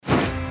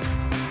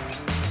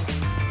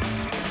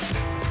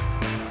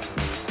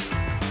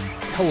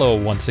Hello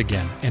once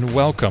again, and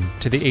welcome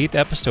to the 8th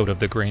episode of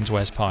the Grains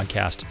West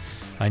podcast.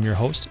 I'm your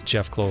host,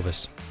 Jeff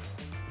Clovis.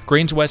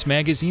 Grains West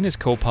magazine is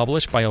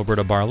co-published by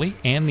Alberta Barley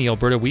and the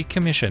Alberta Wheat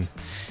Commission,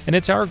 and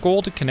it's our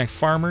goal to connect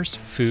farmers,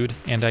 food,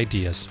 and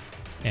ideas.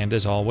 And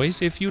as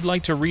always, if you'd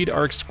like to read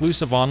our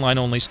exclusive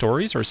online-only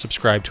stories or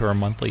subscribe to our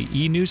monthly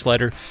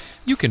e-newsletter,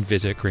 you can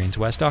visit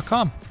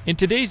grainswest.com. In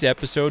today's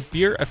episode,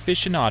 beer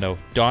aficionado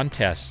Don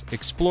Tess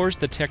explores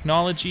the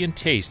technology and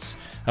tastes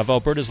of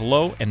Alberta's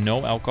low and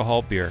no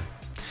alcohol beer.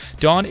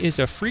 Don is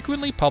a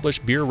frequently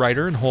published beer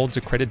writer and holds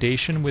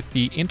accreditation with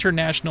the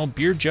International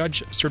Beer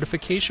Judge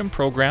Certification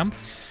Program.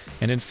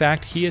 And in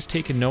fact, he has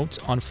taken notes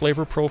on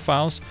flavor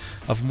profiles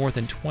of more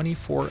than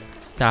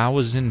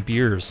 24,000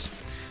 beers.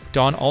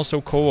 Don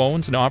also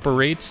co-owns and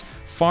operates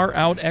Far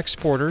Out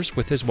Exporters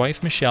with his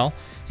wife Michelle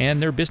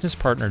and their business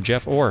partner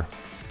Jeff Orr.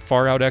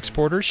 Far Out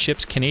Exporters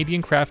ships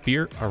Canadian craft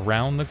beer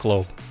around the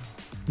globe.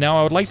 Now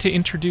I would like to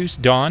introduce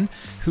Don,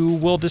 who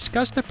will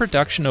discuss the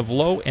production of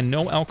low and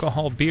no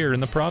alcohol beer in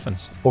the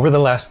province. Over the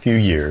last few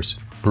years,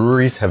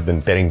 breweries have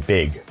been betting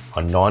big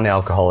on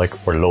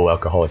non-alcoholic or low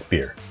alcoholic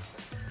beer.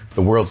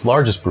 The world's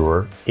largest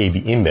brewer, AB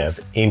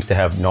InBev, aims to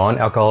have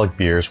non-alcoholic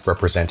beers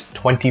represent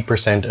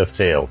 20% of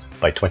sales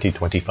by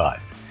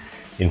 2025.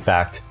 In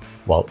fact,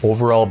 while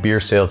overall beer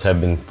sales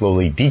have been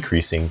slowly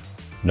decreasing,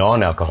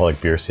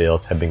 non-alcoholic beer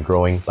sales have been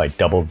growing by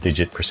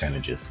double-digit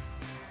percentages.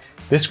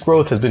 This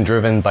growth has been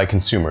driven by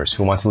consumers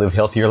who want to live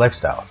healthier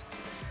lifestyles.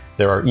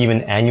 There are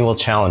even annual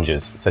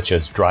challenges such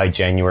as Dry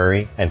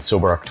January and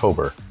Sober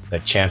October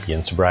that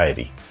champion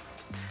sobriety.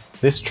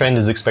 This trend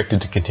is expected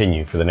to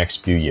continue for the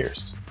next few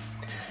years.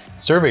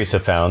 Surveys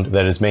have found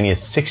that as many as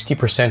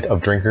 60%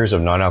 of drinkers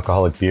of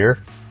non-alcoholic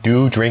beer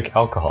do drink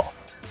alcohol,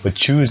 but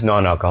choose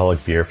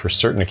non-alcoholic beer for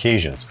certain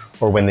occasions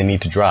or when they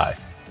need to drive.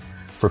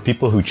 For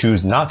people who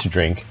choose not to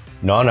drink,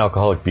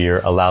 non-alcoholic beer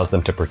allows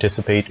them to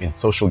participate in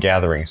social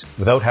gatherings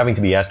without having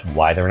to be asked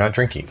why they're not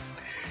drinking.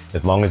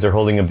 As long as they're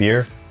holding a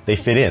beer, they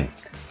fit in,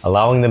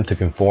 allowing them to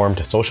conform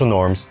to social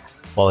norms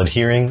while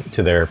adhering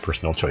to their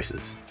personal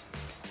choices.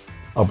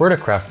 Alberta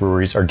craft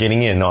breweries are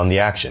getting in on the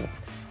action.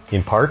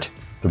 In part,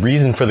 the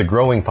reason for the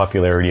growing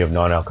popularity of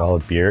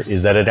non-alcoholic beer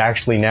is that it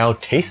actually now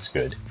tastes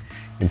good.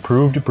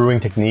 Improved brewing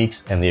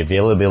techniques and the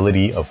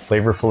availability of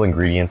flavorful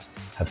ingredients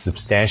have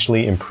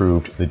substantially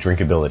improved the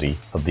drinkability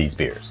of these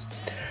beers.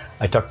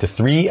 I talked to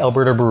 3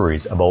 Alberta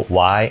breweries about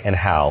why and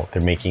how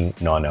they're making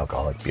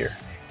non-alcoholic beer.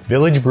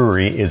 Village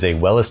Brewery is a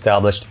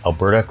well-established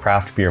Alberta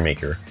craft beer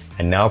maker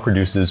and now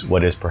produces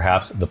what is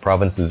perhaps the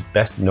province's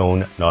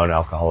best-known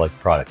non-alcoholic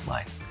product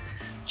lines.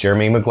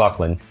 Jeremy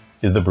McLaughlin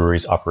is the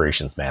brewery's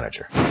operations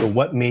manager. So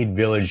what made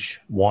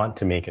Village want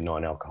to make a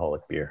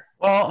non-alcoholic beer?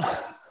 Well,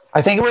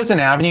 I think it was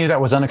an avenue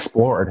that was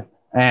unexplored.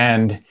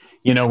 And,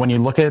 when you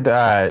look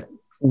at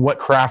what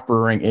craft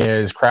brewing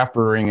is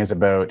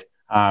about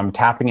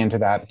tapping into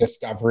that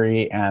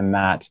discovery and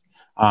that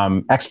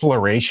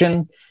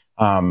exploration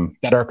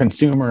that our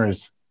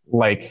consumers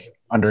like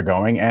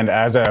undergoing. And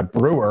as a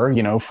brewer,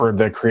 for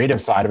the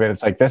creative side of it,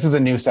 it's like, this is a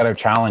new set of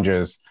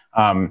challenges.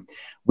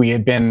 We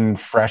had been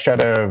fresh out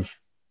of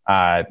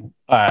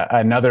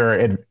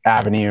another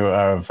avenue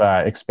of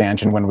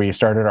expansion when we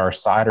started our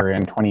cider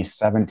in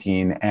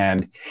 2017.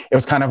 And it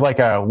was kind of like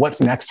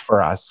what's next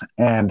for us?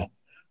 And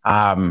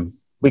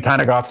we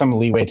kind of got some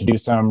leeway to do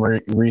some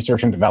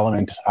research and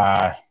development,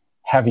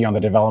 heavy on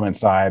the development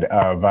side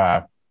of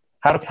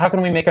how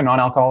can we make a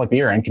non-alcoholic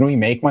beer? And can we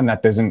make one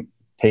that doesn't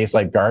taste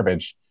like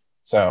garbage?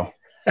 So,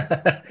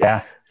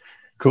 yeah.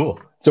 Cool.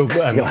 So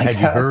had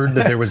you heard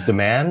that there was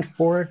demand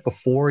for it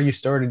before you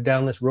started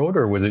down this road,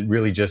 or was it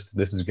really just,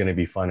 this is going to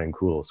be fun and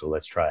cool, so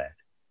let's try it?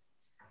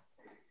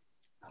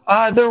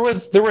 There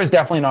was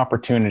definitely an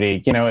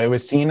opportunity. It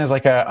was seen as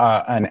like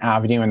an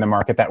avenue in the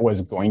market that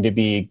was going to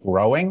be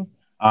growing.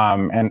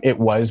 And it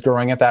was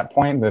growing at that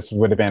point. This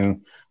would have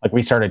been like,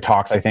 we started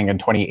talks, I think, in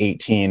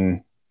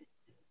 2018.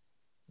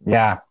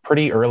 Yeah,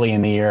 pretty early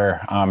in the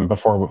year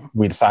before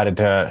we decided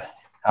to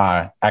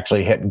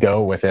actually hit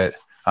go with it.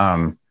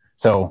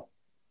 So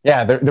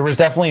yeah, there was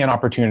definitely an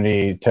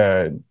opportunity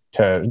to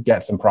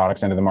get some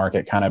products into the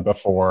market kind of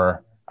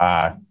before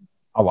a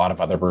lot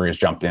of other breweries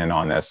jumped in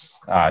on this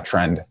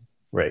trend.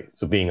 Right.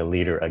 So being a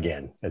leader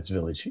again, as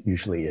Village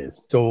usually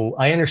is. So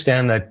I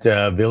understand that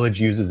Village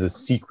uses a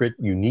secret,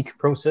 unique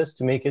process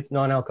to make its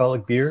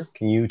non-alcoholic beer.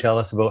 Can you tell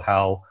us about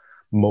how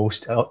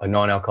most a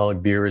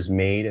non-alcoholic beer is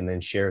made, and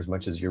then share as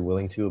much as you're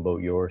willing to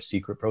about your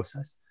secret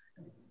process?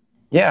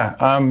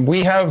 Yeah,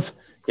 we have,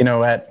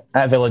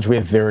 at Village, we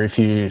have very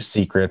few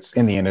secrets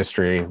in the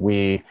industry.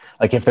 We,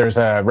 like, if there's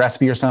a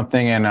recipe or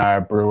something and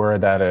a brewer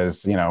that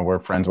is, we're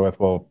friends with,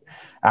 will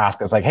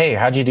ask us like, hey,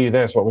 how'd you do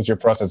this? What was your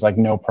process? Like,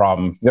 no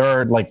problem.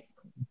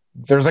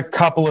 There's a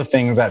couple of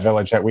things at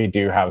Village that we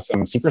do have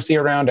some secrecy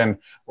around, and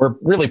we're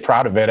really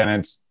proud of it. And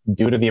it's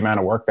due to the amount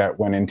of work that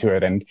went into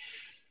it. And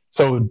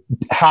so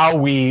how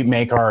we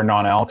make our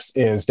non-alcs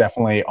is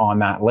definitely on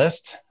that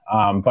list.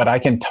 But I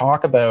can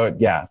talk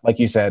about, like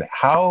you said,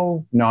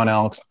 how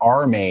non-alcs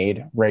are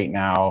made right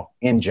now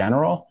in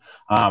general.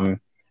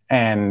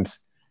 And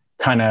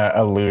kind of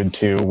allude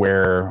to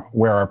where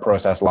our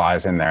process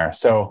lies in there.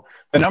 So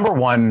the number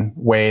one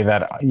way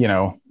that,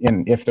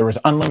 if there was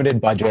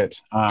unlimited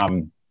budget,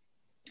 and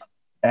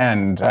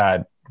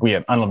we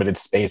have unlimited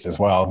space as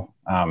well,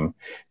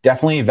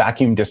 definitely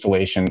vacuum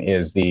distillation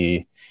is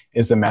the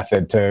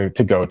method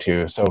to go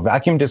to. So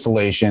vacuum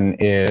distillation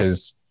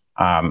is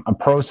a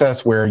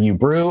process where you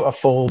brew a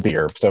full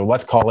beer. So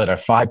let's call it a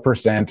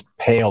 5%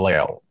 pale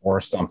ale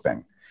or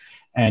something.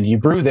 And you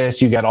brew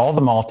this, you get all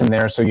the malt in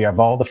there. So you have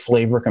all the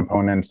flavor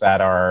components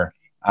that are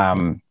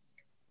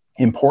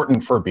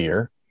important for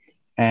beer.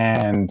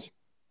 And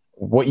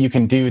what you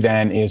can do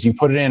then is you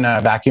put it in a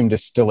vacuum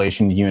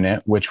distillation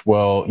unit, which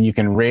you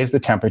can raise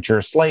the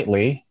temperature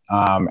slightly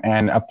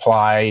and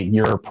apply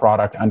your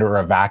product under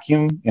a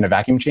vacuum in a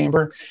vacuum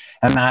chamber.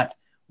 And that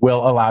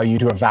will allow you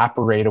to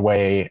evaporate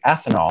away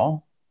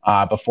ethanol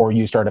before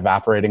you start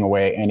evaporating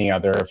away any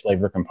other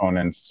flavor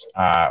components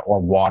or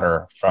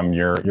water from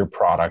your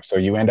product. So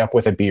you end up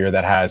with a beer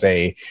that has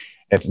you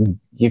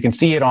can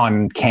see it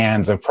on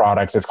cans of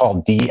products. It's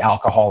called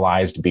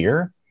de-alcoholized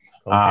beer.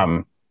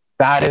 Okay.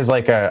 That is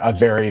like a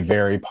very,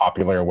 very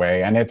popular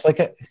way. And it's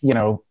like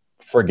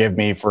forgive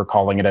me for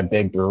calling it a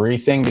big brewery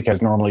thing,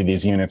 because normally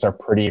these units are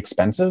pretty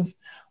expensive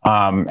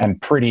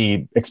and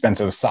pretty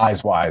expensive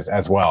size-wise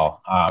as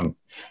well.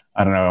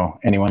 I don't know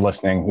anyone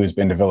listening who's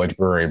been to Village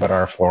Brewery, but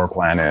our floor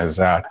plan is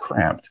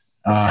cramped.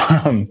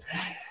 And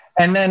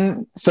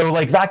then, so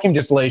like vacuum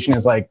distillation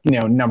is like,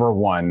 number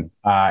one.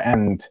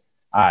 And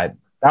that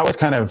was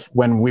kind of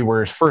when we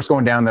were first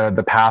going down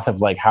the path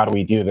of like, how do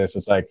we do this?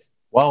 It's like,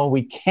 well,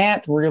 we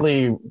can't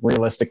really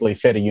realistically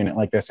fit a unit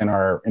like this in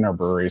our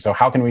brewery. So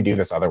how can we do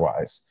this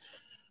otherwise?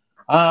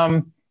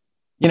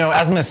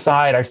 As an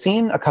aside, I've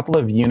seen a couple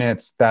of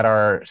units that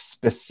are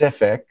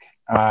specific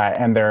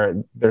and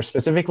they're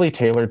specifically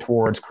tailored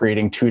towards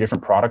creating two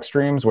different product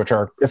streams,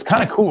 it's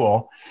kind of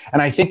cool.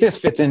 And I think this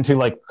fits into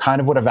like kind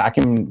of what a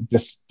vacuum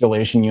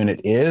distillation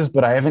unit is,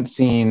 but I haven't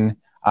seen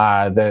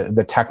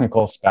the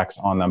technical specs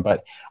on them.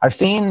 But I've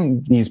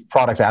seen these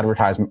products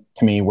advertised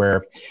to me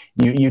where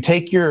you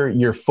take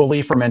your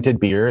fully fermented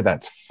beer,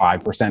 that's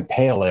 5%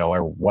 pale ale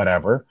or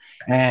whatever,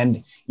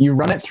 and you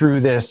run it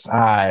through this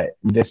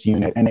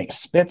unit, and it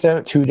spits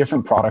out two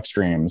different product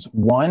streams.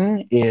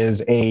 One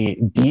is a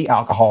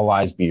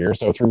de-alcoholized beer,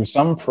 so through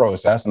some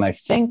process, and I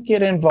think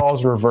it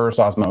involves reverse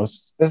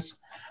osmosis,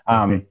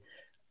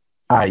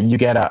 you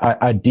get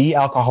a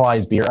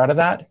de-alcoholized beer out of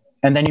that.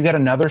 And then you get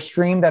another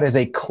stream that is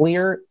a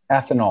clear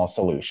ethanol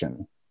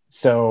solution.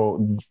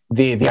 So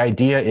the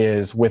idea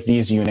is with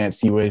these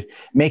units, you would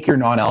make your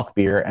non-alc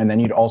beer, and then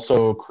you'd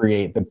also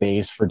create the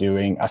base for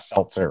doing a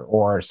seltzer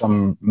or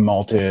some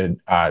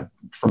malted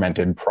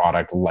fermented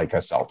product like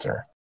a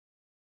seltzer.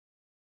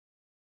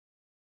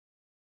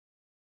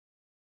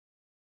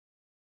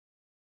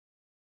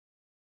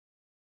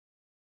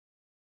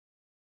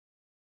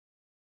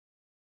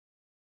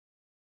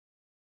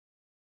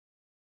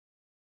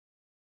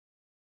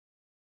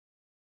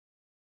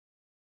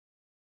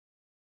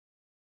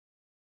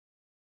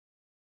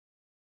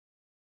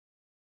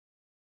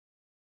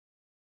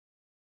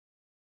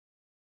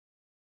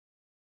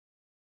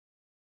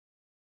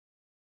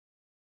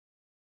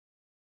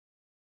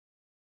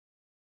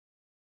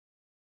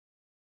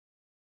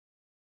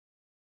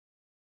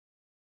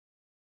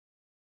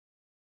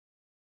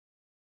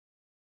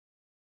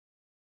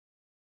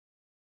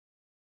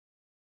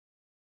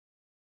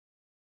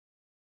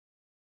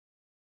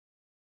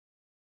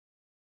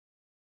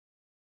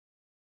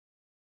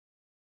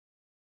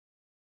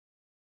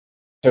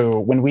 So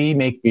when we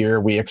make beer,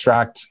 we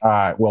extract,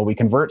 we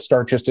convert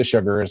starches to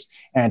sugars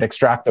and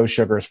extract those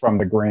sugars from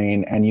the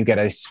grain, and you get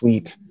a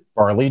sweet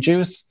barley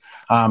juice.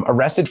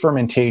 Arrested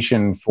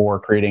fermentation for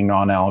creating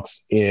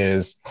non-alcs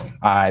is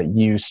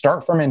you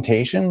start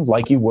fermentation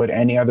like you would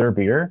any other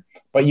beer,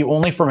 but you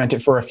only ferment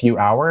it for a few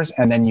hours,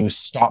 and then you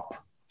stop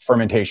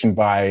fermentation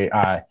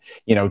by,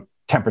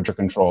 temperature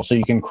control. So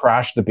you can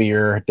crash the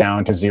beer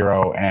down to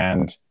 0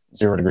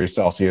 degrees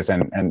Celsius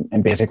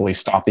and basically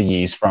stop the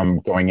yeast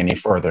from going any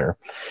further.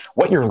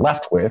 What you're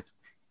left with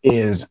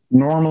is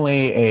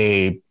normally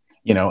a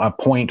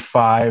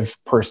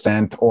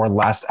 0.5% or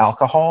less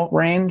alcohol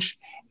range.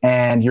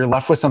 And you're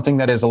left with something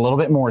that is a little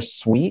bit more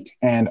sweet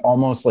and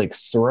almost like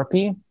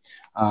syrupy.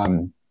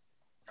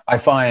 I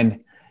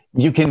find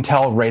you can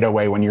tell right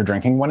away when you're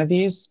drinking one of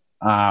these.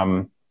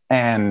 And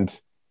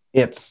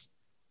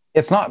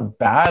it's not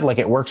bad. Like,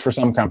 it works for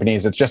some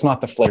companies. It's just not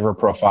the flavor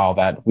profile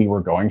that we were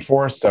going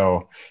for.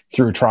 So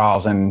through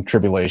trials and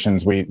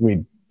tribulations,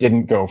 we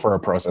didn't go for a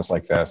process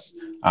like this.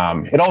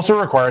 It also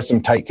requires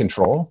some tight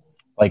control,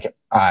 like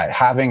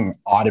having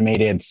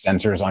automated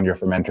sensors on your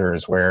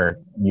fermenters where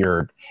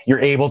you're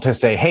able to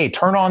say, hey,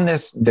 turn on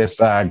this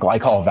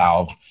glycol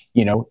valve,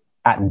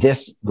 at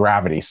this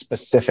gravity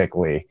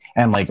specifically,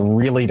 and like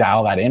really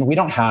dial that in. We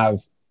don't have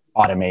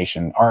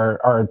automation.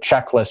 Our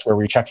checklist where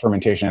we check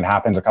fermentation, it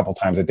happens a couple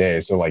times a day.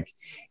 So like,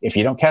 if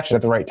you don't catch it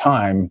at the right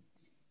time,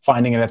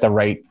 finding it at the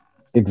right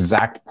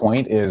exact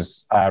point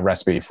is a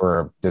recipe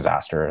for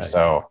disaster. Nice.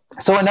 So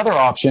another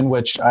option,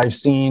 which I've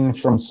seen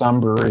from some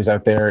breweries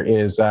out there,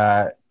 is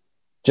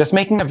just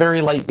making a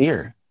very light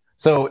beer.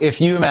 So if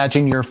you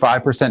imagine your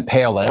 5%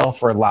 pale ale,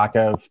 for lack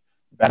of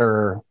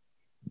better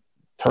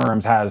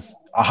terms, has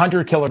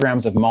 100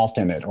 kilograms of malt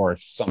in it or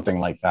something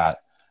like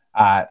that.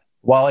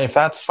 Well, if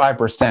that's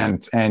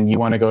 5% and you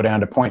want to go down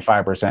to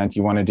 0.5%,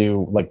 you want to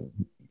do like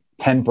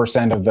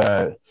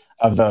 10%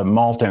 of the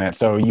malt in it.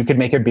 So you could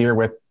make a beer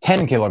with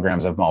 10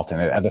 kilograms of malt in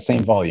it at the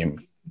same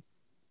volume,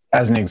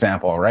 as an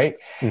example, right?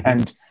 Mm-hmm.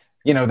 And,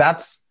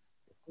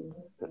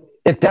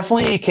 it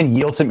definitely can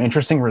yield some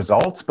interesting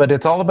results, but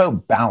it's all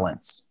about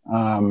balance.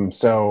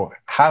 So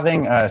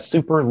having a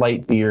super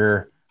light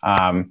beer,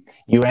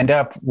 you end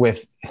up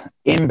with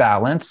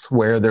imbalance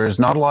where there's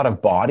not a lot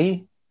of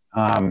body.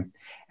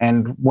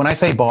 And when I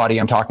say body,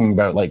 I'm talking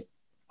about like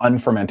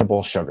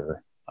unfermentable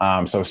sugar.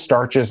 So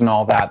starches and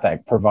all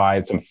that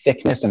provide some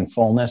thickness and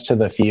fullness to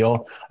the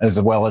feel,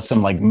 as well as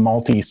some like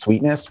malty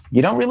sweetness.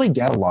 You don't really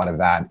get a lot of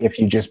that if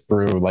you just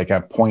brew like a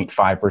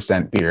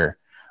 0.5% beer.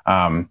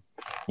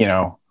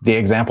 The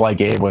example I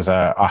gave was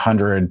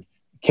 100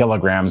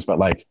 kilograms, but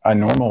like a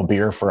normal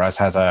beer for us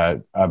has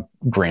a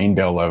grain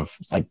bill of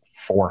like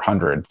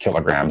 400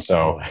 kilograms.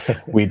 So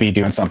we'd be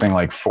doing something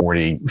like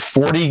 40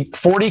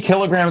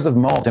 kilograms of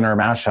malt in our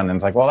mash tun. And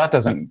it's like, well,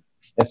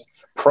 it's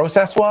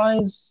process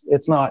wise,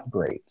 it's not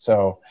great.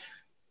 So,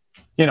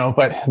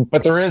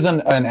 but there is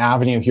an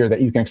avenue here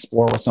that you can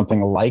explore with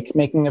something like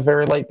making a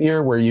very light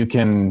beer, where you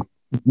can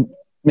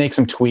make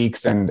some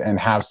tweaks and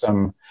have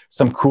some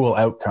cool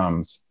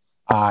outcomes.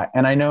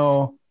 And I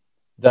know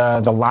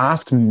the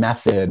last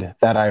method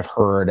that I've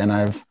heard, and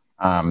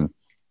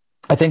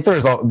I think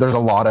there's a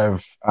lot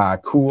of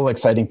cool,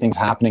 exciting things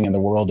happening in the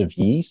world of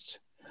yeast.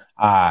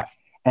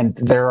 And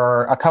there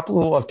are a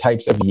couple of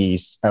types of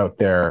yeast out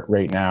there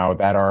right now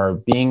that are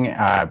being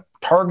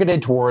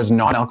targeted towards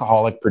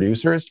non-alcoholic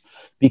producers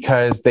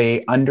because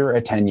they under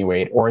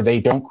attenuate or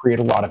they don't create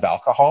a lot of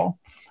alcohol.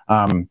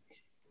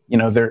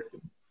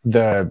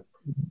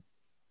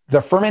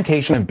 The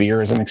fermentation of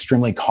beer is an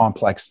extremely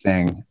complex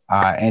thing,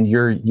 and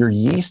your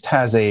yeast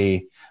has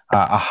a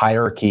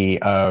hierarchy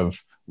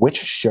of which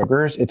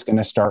sugars it's going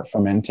to start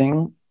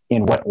fermenting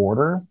in what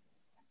order,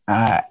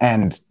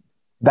 and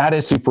that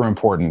is super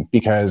important,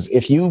 because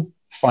if you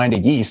find a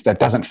yeast that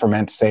doesn't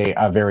ferment, say,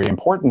 a very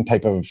important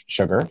type of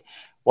sugar,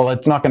 well,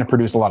 it's not going to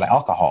produce a lot of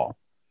alcohol.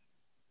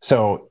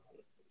 So,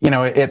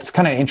 it's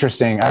kind of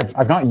interesting.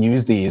 I've not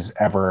used these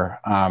ever,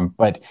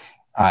 but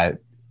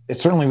it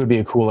certainly would be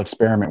a cool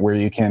experiment where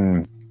you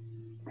can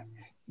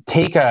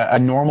take a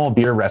normal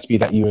beer recipe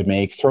that you would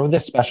make, throw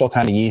this special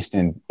kind of yeast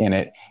in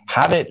it,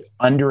 have it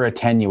under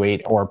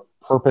attenuate or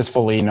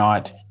purposefully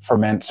not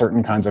ferment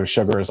certain kinds of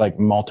sugars like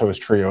maltose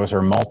trios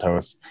or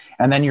maltose.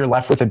 And then you're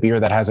left with a beer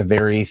that has a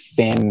very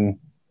thin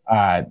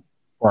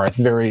or a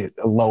very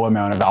low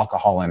amount of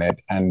alcohol in it.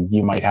 And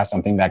you might have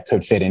something that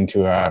could fit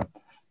into a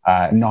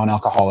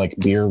non-alcoholic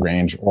beer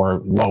range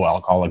or low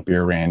alcoholic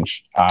beer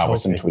range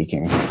with some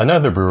tweaking.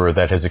 Another brewer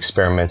that has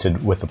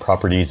experimented with the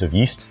properties of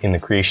yeast in the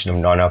creation of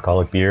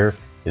non-alcoholic beer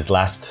is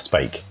Last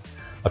Spike.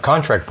 A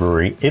contract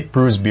brewery, it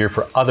brews beer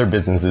for other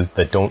businesses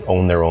that don't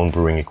own their own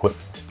brewing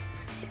equipment.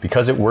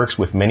 Because it works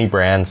with many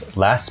brands,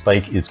 Last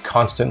Spike is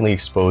constantly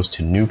exposed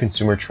to new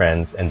consumer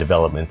trends and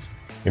developments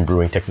in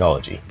brewing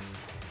technology.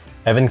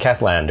 Evan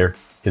Caslander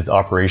is the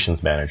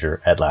operations manager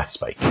at Last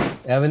Spike.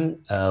 Evan,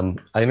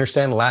 I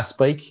understand Last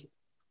Spike,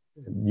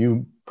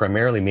 you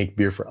primarily make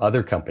beer for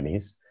other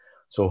companies.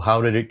 So how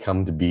did it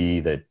come to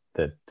be that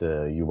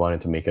you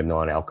wanted to make a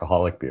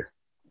non-alcoholic beer?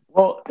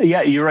 Well,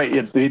 yeah, you're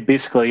right.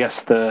 Basically,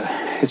 yes, the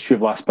history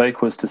of Last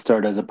Spike was to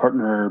start as a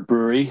partner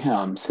brewery.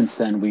 Since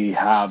then, we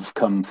have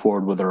come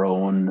forward with our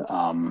own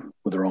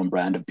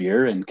brand of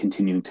beer and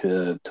continuing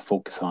to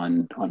focus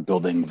on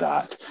building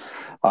that.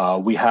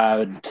 We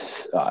had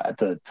at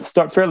the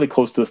start, fairly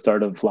close to the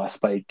start of Last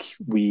Spike,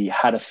 we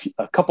had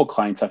a couple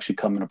clients actually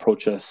come and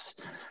approach us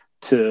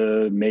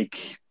to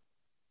make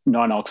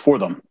non-alc for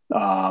them.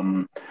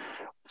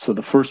 So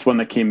the first one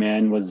that came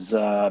in was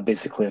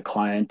basically a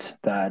client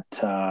that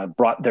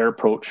brought their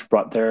approach,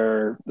 brought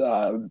their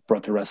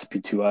recipe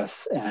to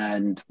us,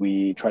 and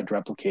we tried to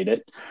replicate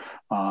it.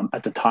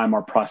 At the time,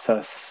 our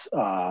process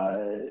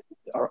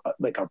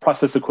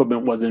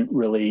equipment wasn't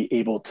really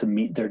able to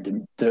meet their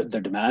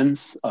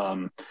demands,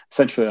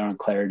 essentially on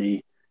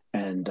clarity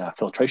and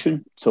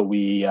filtration. So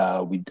we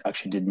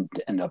actually didn't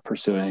end up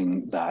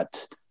pursuing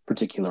that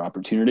particular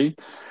opportunity.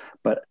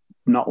 But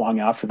not long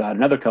after that,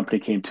 another company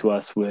came to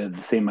us with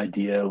the same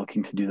idea,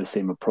 looking to do the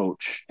same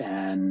approach,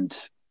 and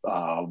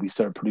we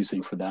started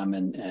producing for them,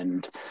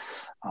 and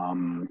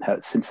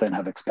since then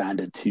have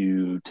expanded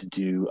to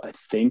do, I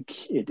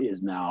think it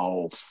is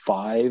now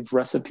 5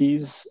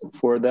 recipes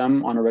for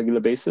them on a regular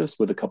basis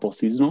with a couple of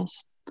seasonals.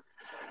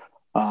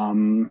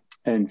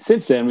 And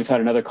since then, we've had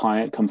another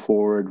client come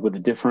forward with a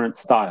different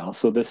style.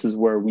 So this is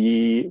where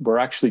we're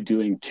actually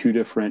doing two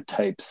different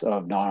types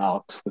of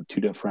non-alcs with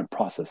two different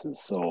processes.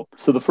 So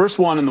the first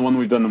one, and the one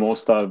we've done the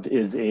most of,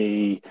 is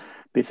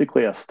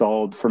basically a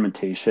stalled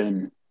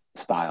fermentation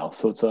style.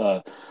 So it's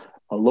a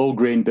low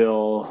grain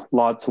bill,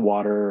 lots of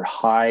water,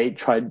 trying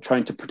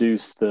to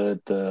produce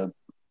the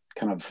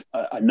kind of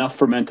enough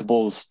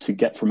fermentables to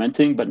get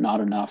fermenting, but not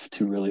enough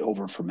to really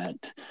over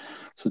ferment.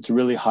 So it's a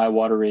really high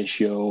water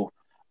ratio,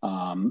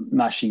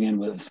 mashing in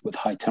with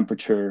high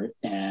temperature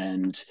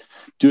and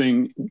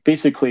doing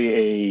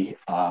basically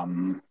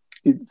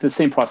it's the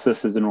same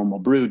process as a normal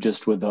brew,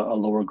 just with a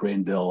lower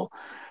grain bill,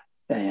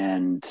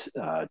 and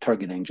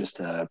targeting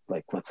just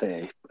let's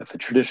say if a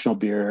traditional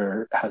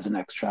beer has an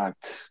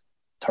extract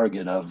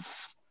target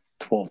of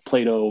 12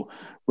 Plato,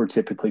 we're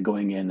typically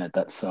going in at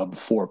that sub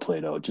 4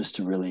 Plato just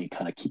to really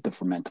kind of keep the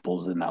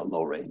fermentables in that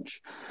low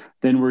range.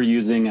 Then we're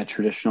using a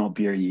traditional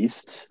beer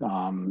yeast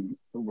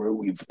where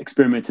we've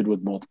experimented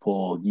with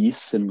multiple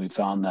yeasts, and we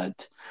found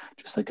that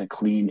just like a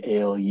clean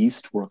ale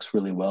yeast works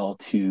really well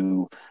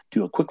to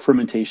do a quick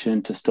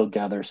fermentation to still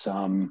gather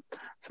some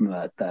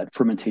of that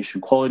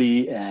fermentation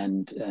quality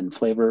and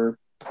flavor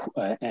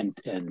and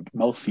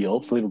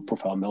mouthfeel, flavor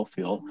profile,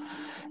 mouthfeel.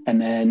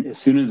 And then as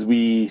soon as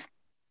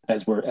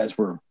as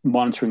we're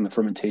monitoring the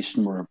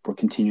fermentation, we're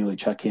continually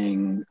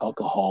checking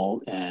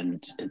alcohol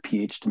and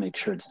pH to make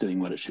sure it's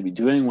doing what it should be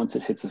doing. Once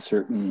it hits a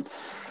certain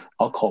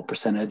alcohol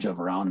percentage of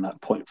around that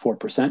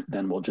 0.4%,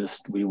 then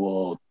we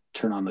will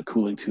turn on the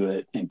cooling to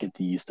it and get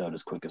the yeast out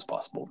as quick as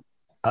possible.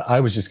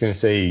 I was just going to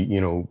say,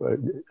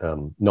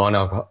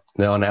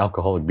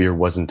 non-alcoholic beer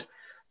wasn't,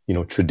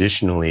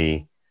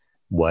 traditionally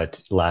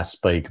what Last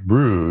Spike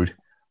brewed.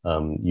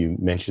 You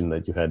mentioned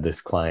that you had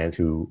this client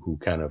who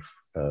kind of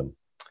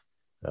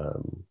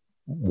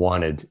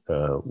wanted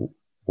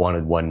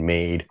one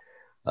made.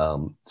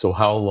 So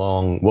how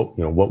long?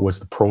 What was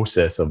the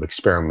process of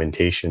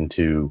experimentation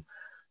to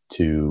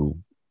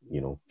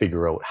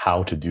figure out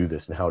how to do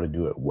this and how to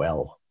do it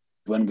well?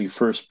 When we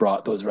first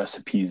brought those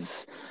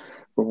recipes,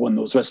 or when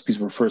those recipes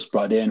were first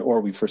brought in,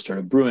 or we first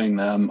started brewing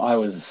them, I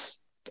was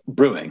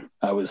brewing.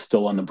 I was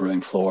still on the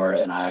brewing floor,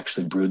 and I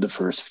actually brewed the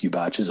first few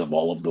batches of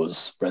all of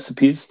those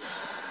recipes.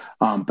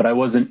 But I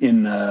wasn't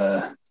in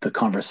the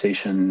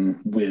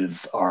conversation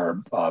with our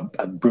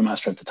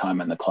brewmaster at the time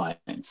and the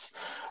clients.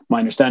 My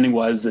understanding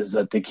is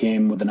that they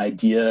came with an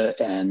idea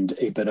and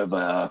a bit of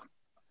a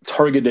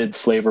targeted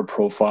flavor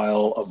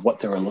profile of what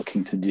they were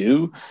looking to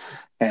do.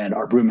 And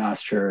our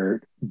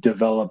brewmaster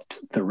developed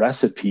the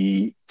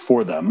recipe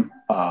for them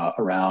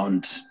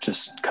around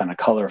just kind of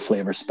color,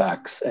 flavor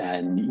specs,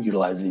 and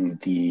utilizing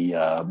the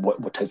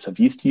what types of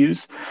yeast to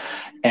use.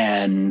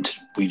 And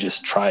we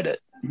just tried it.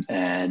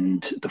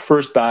 And the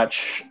first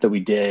batch that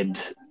we did,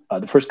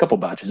 the first couple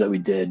batches that we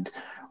did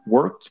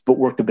worked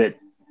a bit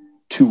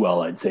too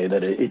well. I'd say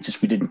that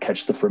we didn't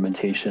catch the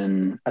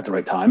fermentation at the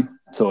right time.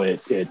 So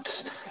it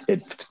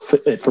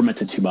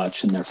fermented too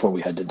much, and therefore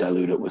we had to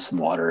dilute it with some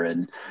water,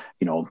 and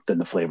then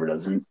the flavor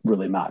doesn't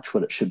really match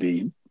what it should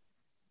be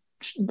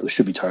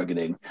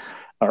targeting.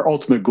 Our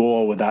ultimate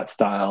goal with that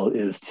style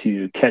is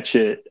to catch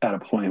it at a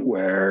point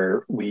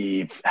where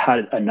we've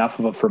had enough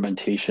of a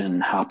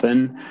fermentation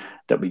happen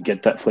that we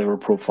get that flavor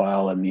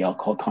profile and the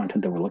alcohol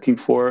content that we're looking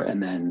for,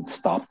 and then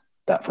stop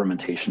that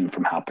fermentation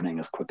from happening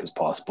as quick as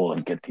possible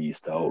and get the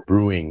yeast out.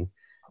 Brewing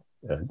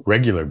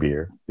regular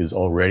beer is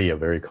already a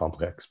very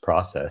complex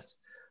process.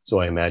 So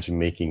I imagine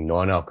making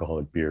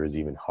non-alcoholic beer is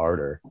even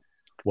harder.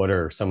 What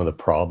are some of the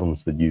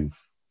problems that you've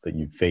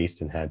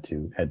faced and had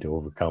to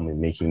overcome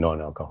in making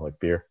non-alcoholic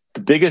beer?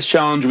 The biggest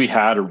challenge we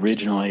had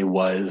originally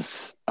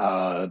was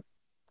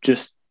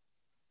just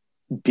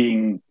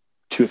being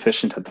too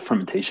efficient at the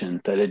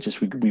fermentation. That it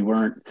just we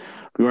weren't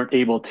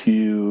able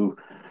to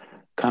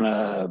kind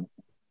of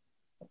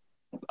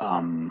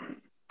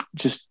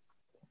just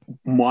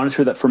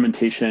monitor that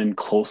fermentation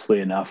closely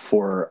enough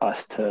for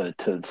us to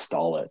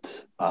stall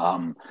it.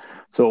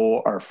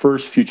 So our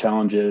first few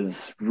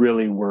challenges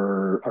really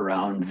were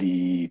around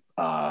we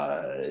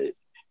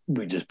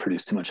just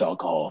produced too much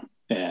alcohol.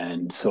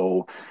 And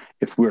so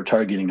if we were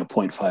targeting a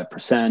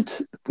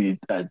 0.5%,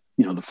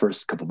 the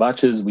first couple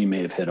batches, we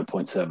may have hit a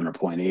 0.7 or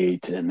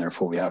 0.8, and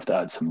therefore we have to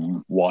add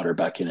some water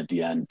back in at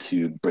the end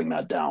to bring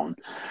that down.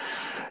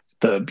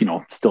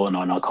 Still a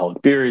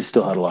non-alcoholic beer, it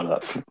still had a lot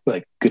of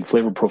that good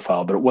flavor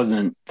profile, but it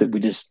wasn't that we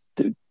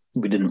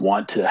didn't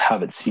want to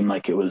have it seem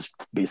like it was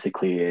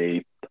basically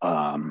a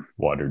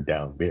watered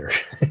down beer.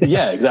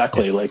 Yeah,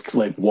 exactly. Like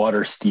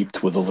water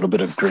steeped with a little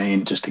bit of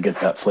grain just to get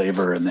that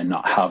flavor and then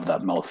not have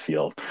that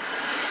mouthfeel.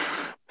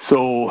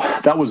 So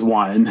that was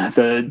one.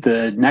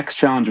 The next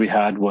challenge we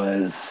had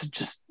was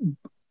just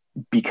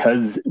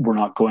because we're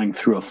not going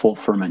through a full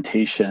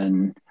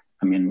fermentation.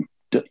 I mean,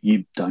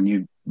 you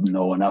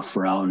know enough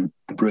around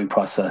the brewing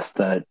process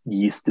that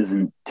yeast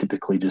isn't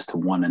typically just a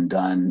one and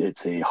done.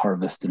 It's a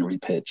harvest and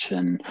repitch,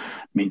 and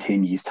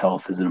maintain yeast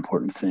health is an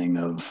important thing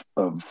of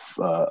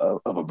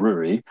a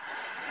brewery.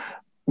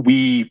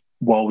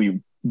 While we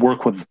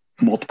work with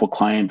multiple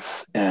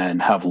clients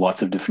and have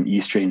lots of different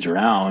yeast strains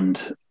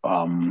around,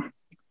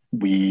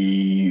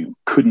 we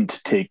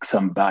couldn't take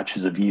some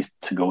batches of yeast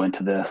to go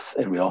into this,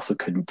 and we also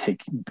couldn't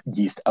take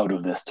yeast out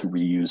of this to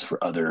reuse for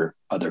other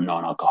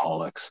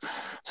non-alcoholics.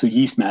 So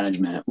yeast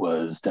management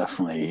was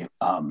definitely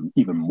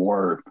even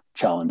more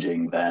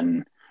challenging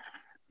than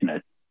in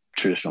a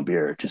traditional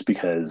beer, just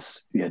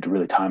because we had to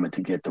really time it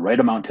to get the right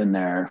amount in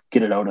there,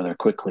 get it out of there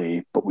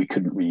quickly, but we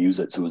couldn't reuse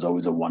it. So it was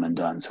always a one and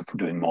done. So if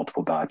we're doing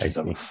multiple batches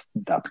of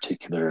that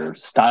particular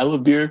style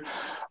of beer,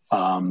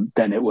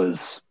 then it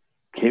was,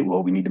 okay,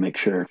 well, we need to make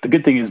sure. The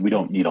good thing is we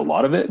don't need a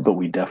lot of it, but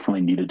we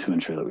definitely needed to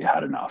ensure that we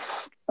had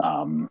enough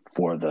if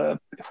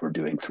we're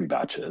doing 3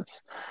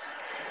 batches.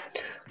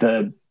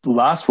 The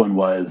last one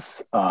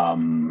was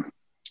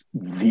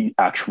the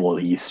actual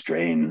yeast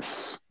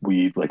strains.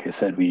 Like I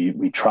said,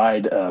 we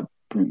tried.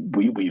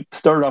 We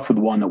started off with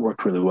one that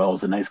worked really well. It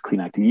was a nice clean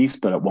acting yeast,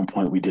 but at one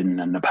point we didn't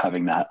end up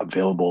having that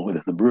available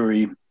within the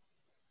brewery,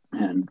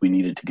 and we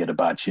needed to get a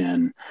batch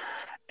in.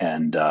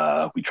 And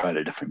we tried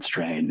a different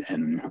strain,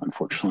 and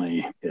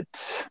unfortunately,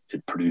 it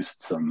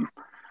produced some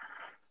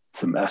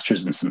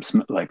esters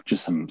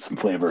and some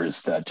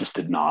flavors that just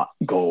did not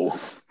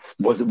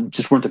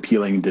weren't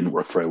appealing and didn't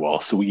work very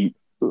well. So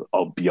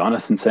I'll be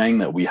honest in saying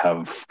that we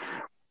have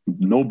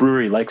no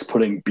brewery likes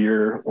putting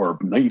beer or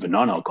not even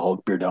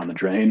non-alcoholic beer down the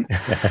drain,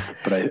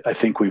 but I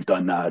think we've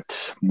done that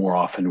more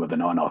often with the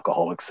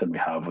non-alcoholics than we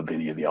have with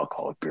any of the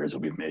alcoholic beers that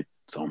we've made.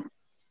 So.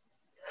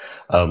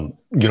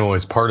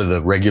 As part of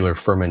the regular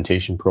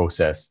fermentation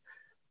process,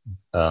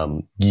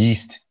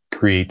 yeast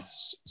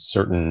creates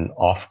certain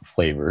off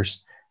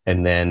flavors,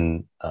 and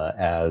then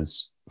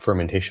as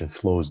fermentation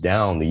slows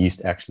down, the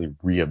yeast actually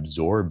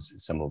reabsorbs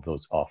some of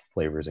those off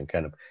flavors and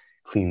kind of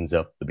cleans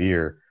up the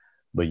beer.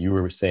 But you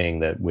were saying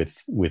that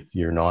with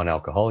your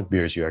non-alcoholic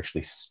beers, you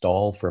actually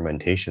stall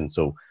fermentation.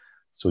 So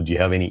do you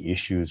have any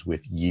issues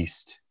with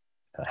yeast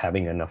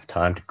having enough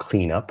time to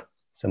clean up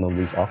some of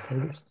these off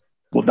flavors?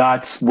 Well,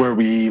 that's where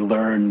we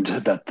learned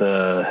that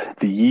the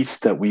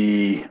yeast that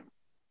we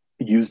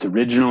used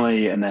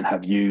originally and then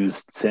have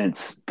used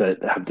since,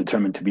 that have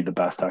determined to be the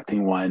best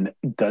acting one,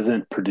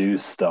 doesn't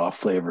produce the off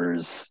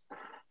flavors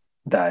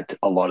that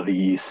a lot of the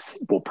yeasts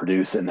will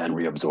produce and then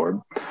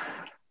reabsorb.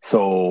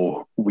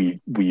 So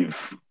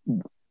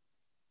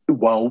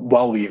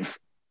while we've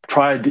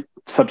tried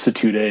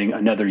substituting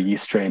another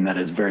yeast strain that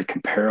is very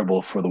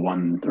comparable to the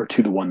one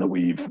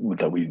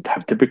that we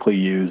have typically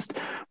used,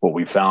 what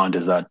we found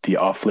is that the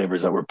off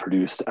flavors that were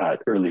produced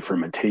at early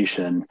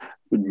fermentation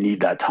would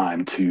need that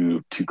time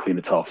to clean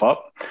itself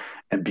up.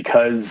 And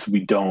because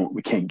we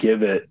can't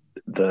give it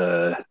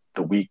the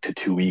week to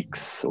 2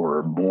 weeks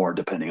or more,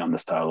 depending on the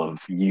style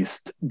of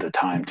yeast, the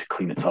time to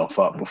clean itself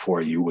up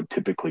before you would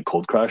typically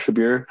cold crash a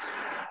beer,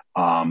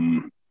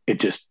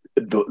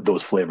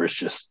 those flavors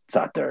just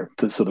sat there.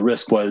 So the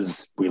risk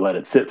was we let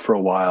it sit for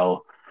a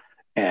while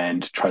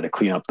and try to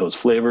clean up those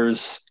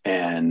flavors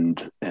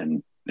and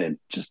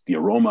just the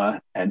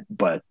aroma,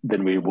 but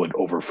then we would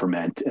over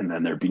ferment, and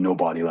then there'd be no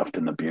body left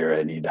in the beer,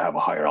 and you'd have a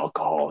higher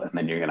alcohol, and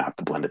then you're going to have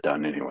to blend it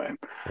down anyway.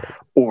 Right.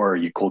 Or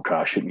you cold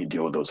crash it and you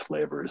deal with those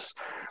flavors.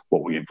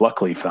 What we've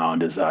luckily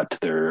found is that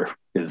there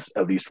is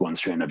at least one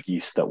strain of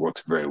yeast that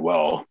works very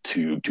well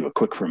to do a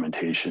quick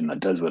fermentation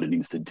that does what it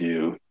needs to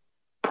do,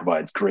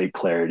 provides great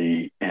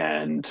clarity,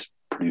 and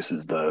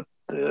produces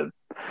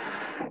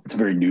it's a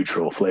very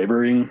neutral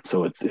flavoring.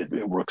 So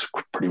it works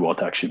pretty well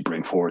to actually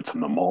bring forward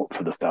some of the malt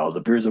for the styles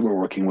of beers that we're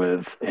working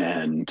with,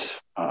 and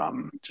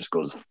just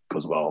goes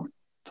well.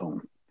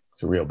 So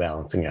it's a real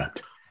balancing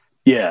act.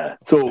 Yeah.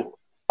 So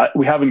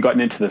we haven't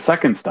gotten into the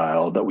second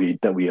style that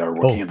we are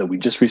working at, that we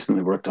just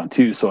recently worked on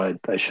too. So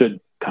I should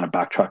kind of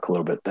backtrack a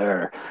little bit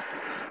there.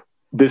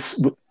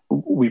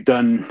 We've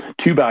done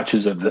 2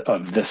 batches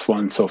of this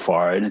one so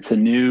far, and it's a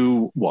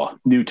new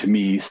to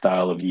me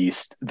style of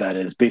yeast that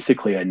is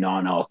basically a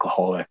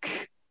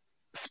non-alcoholic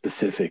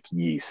specific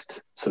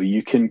yeast. So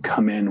you can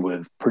come in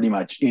with pretty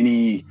much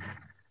any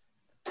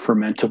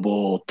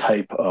fermentable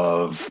type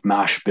of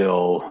mash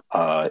bill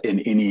in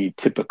any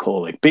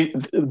typical,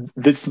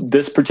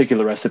 this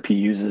particular recipe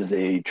uses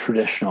a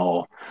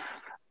traditional,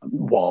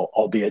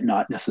 albeit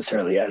not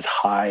necessarily as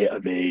high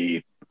of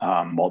a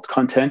malt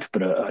content,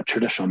 but a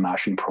traditional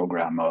mashing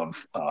program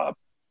of a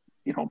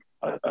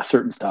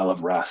certain style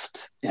of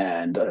rest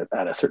and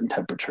at a certain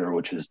temperature,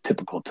 which is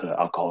typical to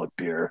alcoholic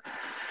beer,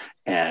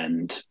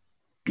 and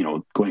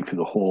going through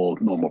the whole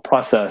normal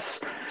process.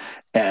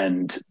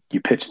 And you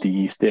pitch the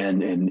yeast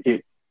in, and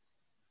it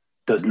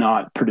does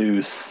not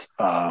produce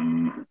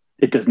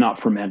it does not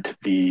ferment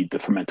the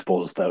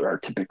fermentables that are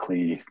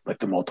typically like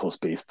the maltose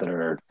base that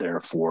are there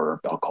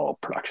for alcohol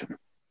production.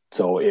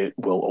 So it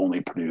will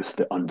only produce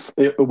it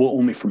will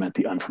only ferment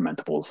the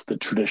unfermentables, the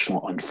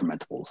traditional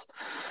unfermentables.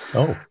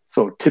 Oh.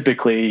 So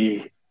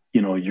typically,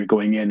 you're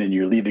going in and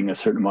you're leaving a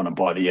certain amount of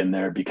body in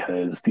there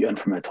because the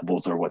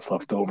unfermentables are what's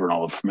left over, and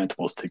all the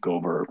fermentables take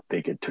over.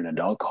 They get turned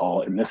into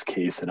alcohol. In this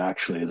case, it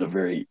actually is a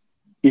very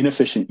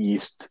inefficient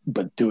yeast,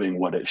 but doing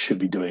what it should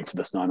be doing for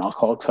this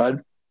non-alcoholic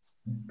side.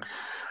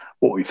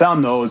 What we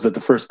found though is that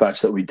the first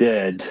batch that we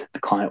did, the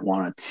client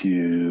wanted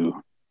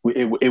to.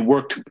 It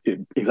worked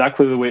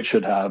exactly the way it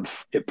should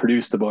have. It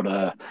produced about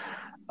a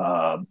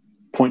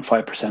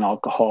 0.5%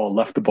 alcohol,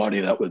 left the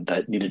body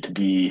that needed to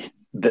be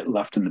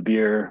left in the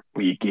beer.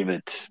 We gave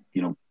it,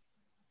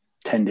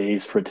 10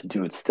 days for it to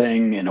do its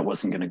thing, and it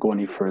wasn't going to go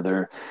any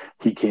further.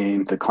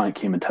 The client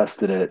came and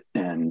tested it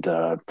and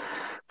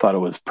thought it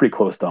was pretty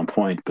close to on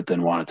point, but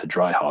then wanted to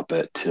dry hop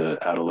it to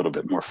add a little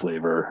bit more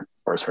flavor,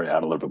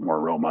 add a little bit more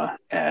aroma.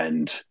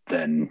 And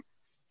then,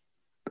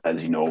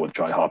 as you know, with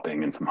dry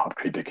hopping and some hop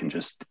creep, it can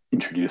just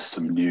introduce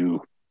some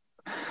new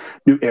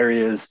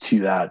areas to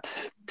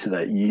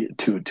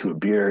a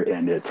beer,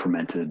 and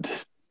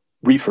it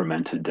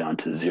re-fermented down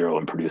to 0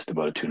 and produced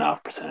about a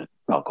 2.5%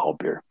 alcohol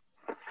beer.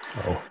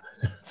 Oh.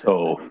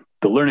 So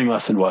the learning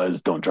lesson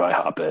was don't dry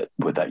hop it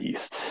with that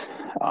yeast,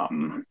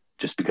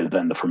 just because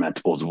then the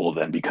fermentables will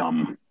then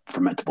become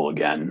fermentable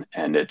again,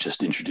 and it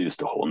just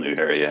introduced a whole new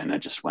area, and it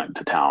just went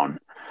to town.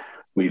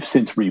 We've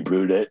since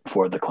rebrewed it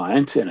for the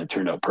client, and it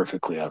turned out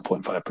perfectly at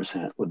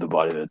 0.5% with the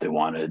body that they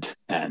wanted,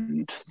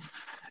 and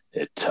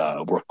it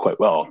worked quite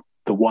well.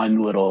 The one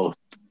little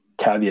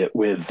caveat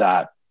with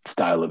that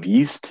style of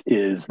yeast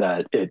is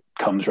that it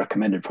comes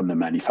recommended from the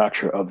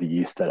manufacturer of the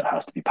yeast that it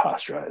has to be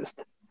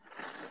pasteurized,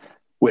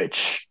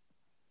 which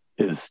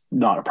is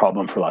not a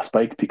problem for Last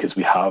Bike because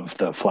we have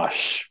the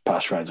flash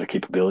pasteurizer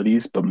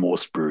capabilities, but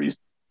most breweries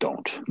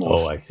don't.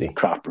 I see.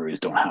 Craft breweries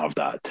don't have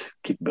that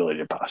capability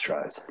to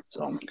pasteurize.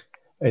 So,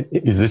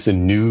 is this a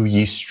new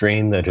yeast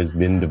strain that has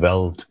been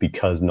developed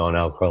because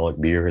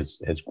non-alcoholic beer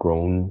has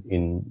grown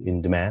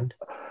in demand?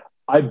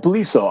 I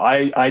believe so.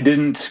 I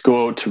didn't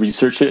go out to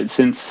research it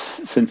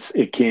since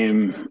it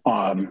came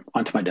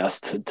onto my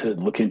desk to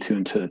look into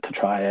and to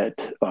try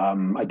it.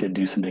 I did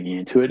do some digging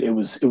into it. It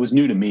was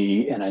new to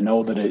me, and I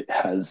know that it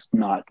has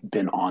not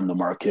been on the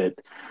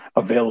market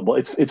available.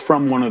 It's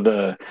from one of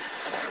the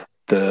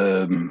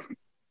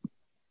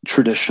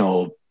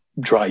traditional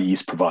dry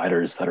yeast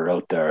providers that are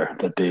out there,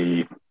 that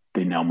they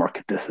now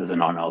market this as a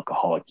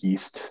non-alcoholic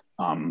yeast,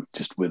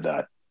 just with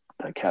that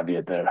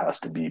caveat that it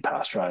has to be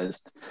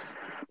pasteurized,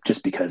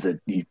 just because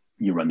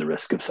you run the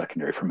risk of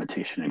secondary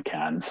fermentation in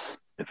cans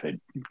if it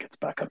gets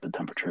back up to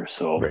temperature.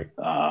 So, right.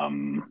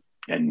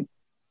 And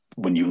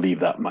when you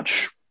leave that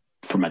much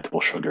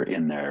fermentable sugar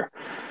in there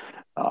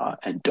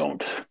and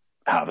don't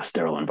have a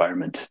sterile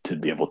environment to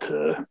be able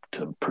to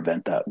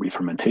prevent that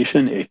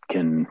re-fermentation,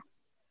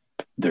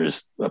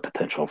 there's a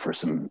potential for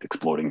some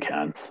exploding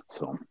cans.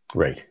 So,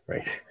 right.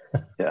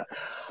 Yeah.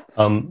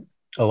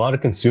 A lot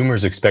of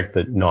consumers expect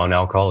that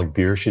non-alcoholic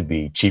beer should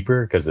be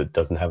cheaper because it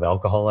doesn't have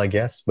alcohol, I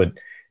guess, but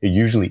it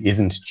usually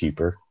isn't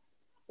cheaper.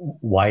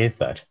 Why is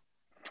that?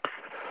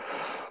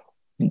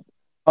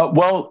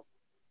 Well,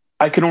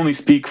 I can only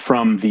speak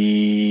from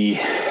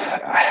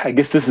I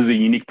guess this is a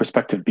unique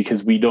perspective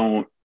because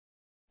we're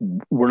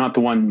not the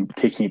one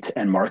taking it to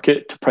end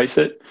market to price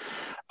it.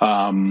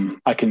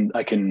 I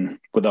can,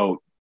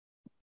 without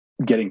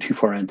getting too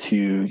far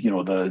into,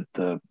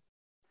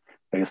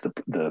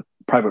 the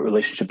private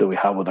relationship that we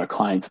have with our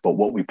clients, but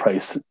what we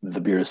price the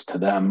beers to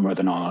them, or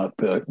the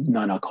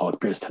non-alcoholic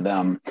beers to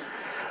them.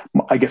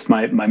 I guess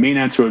my main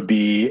answer would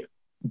be,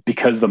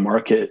 because the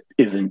market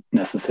isn't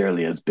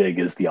necessarily as big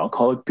as the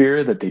alcoholic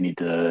beer, that they need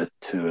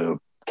to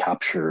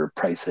capture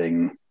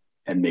pricing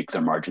and make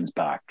their margins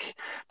back.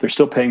 They're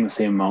still paying the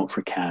same amount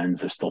for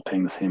cans. They're still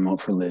paying the same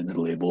amount for lids,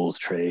 labels,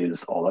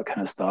 trays, all that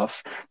kind of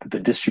stuff. But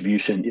the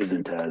distribution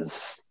isn't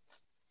as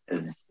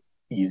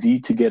easy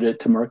to get it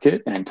to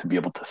market and to be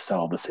able to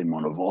sell the same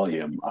amount of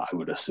volume, I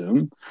would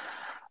assume.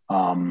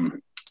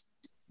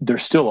 There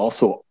still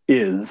also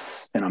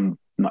is, and I'm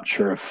not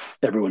sure if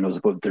everyone knows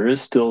about it, there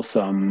is still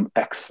some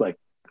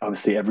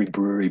obviously every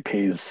brewery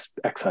pays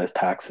excise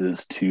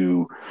taxes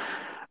to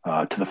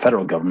the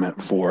federal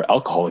government for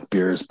alcoholic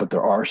beers, but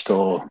there are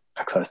still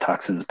excise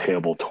taxes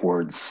payable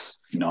towards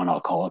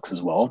non-alcoholics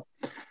as well,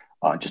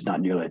 just not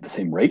nearly at the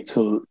same rate.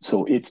 So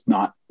it's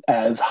not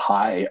as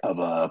high of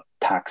a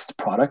taxed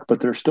product,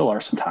 but there still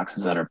are some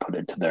taxes that are put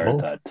into there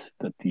that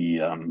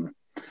the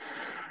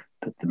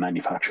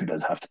manufacturer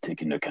does have to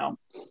take into account.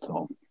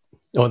 So,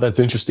 that's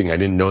interesting. I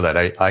didn't know that.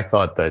 I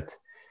thought that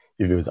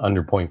if it was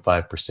under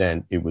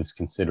 0.5%, it was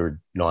considered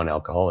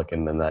non-alcoholic,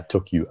 and then that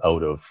took you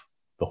out of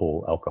the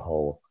whole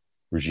alcohol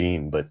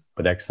regime. But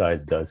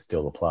excise does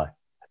still apply.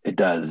 It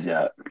does,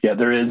 yeah.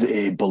 There is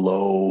a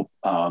below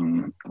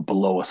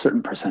a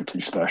certain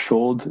percentage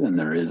threshold, and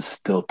there is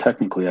still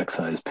technically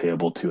excise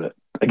payable to it.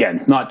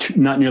 Again, not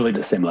nearly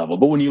the same level,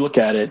 but when you look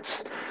at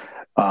it,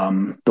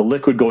 the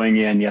liquid going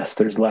in, yes,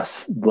 there's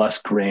less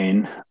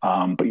grain,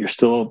 but you're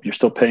still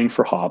paying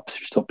for hops.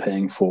 You're still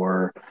paying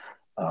for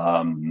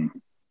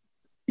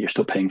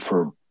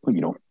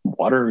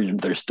water.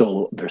 There's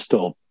still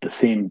the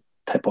same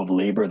type of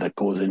labor that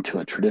goes into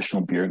a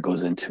traditional beer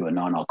goes into a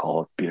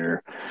non-alcoholic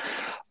beer.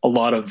 A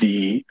lot of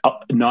the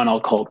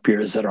non-alcoholic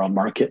beers that are on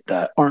market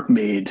that aren't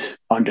made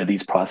under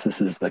these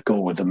processes that go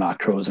with the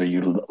macros,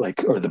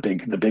 or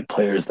the big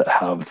players that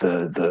have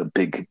the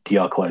big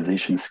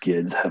dealcoholization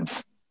skids,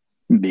 have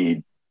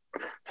made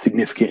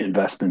significant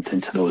investments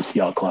into those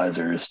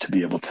dealcoholizers to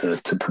be able to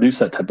produce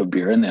that type of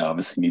beer, and they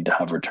obviously need to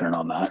have return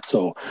on that.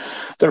 So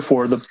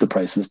therefore, the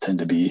prices tend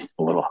to be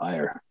a little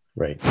higher.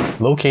 Right.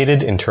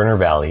 Located in Turner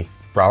Valley,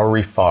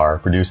 Brauerei Fahr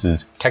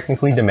produces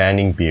technically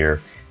demanding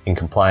beer in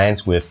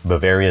compliance with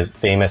Bavaria's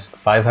famous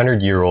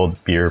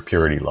 500-year-old beer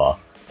purity law,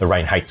 the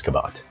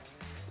Reinheitsgebot.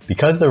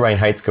 Because the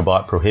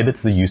Reinheitsgebot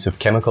prohibits the use of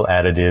chemical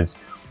additives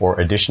or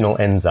additional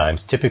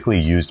enzymes typically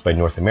used by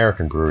North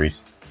American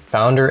breweries,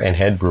 founder and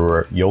head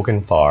brewer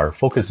Jochen Fahr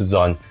focuses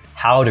on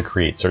how to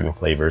create certain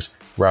flavors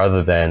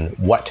rather than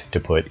what to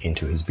put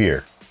into his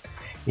beer.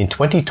 In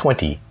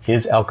 2020,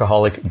 his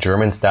alcoholic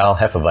German-style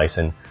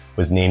Hefeweizen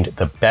was named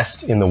the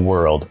best in the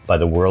world by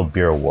the World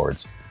Beer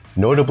Awards,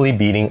 notably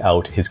beating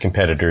out his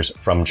competitors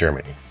from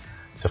Germany.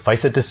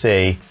 Suffice it to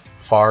say,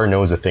 Fahr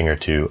knows a thing or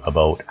two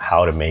about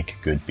how to make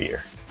good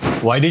beer.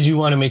 Why did you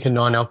want to make a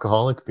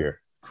non-alcoholic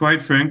beer?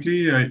 Quite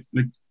frankly,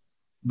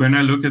 when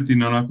I look at the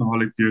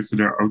non-alcoholic beers that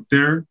are out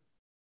there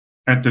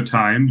at the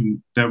time,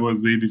 and that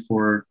was way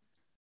before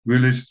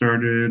Village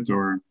started,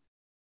 or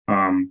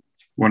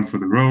One for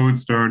the Road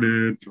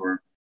started,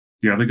 or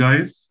the other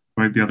guys,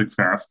 right? The other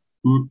craft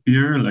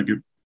beer,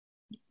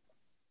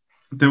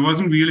 there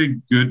wasn't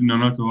really good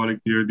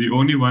non-alcoholic beer. The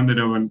only one that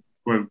I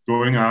was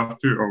going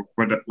after, or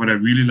what I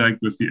really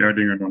liked, was the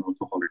Erdinger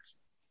non-alcoholic.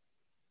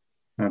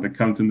 That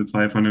comes in the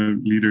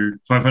 500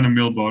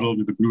 ml bottle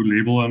with a blue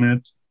label on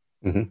it.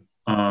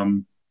 Mm-hmm.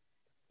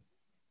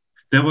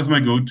 That was my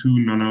go-to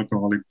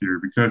non-alcoholic beer,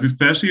 because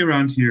especially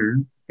around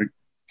here, like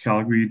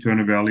Calgary,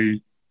 Turner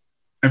Valley,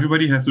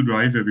 everybody has to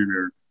drive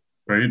everywhere,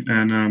 right?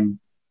 And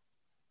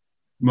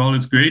well,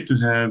 it's great to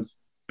have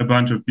a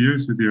bunch of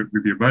beers with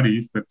your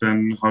buddies, but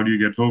then how do you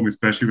get home,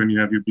 especially when you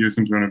have your beers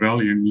in Turner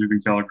Valley and you live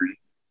in Calgary?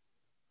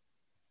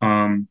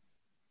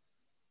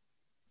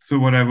 So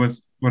what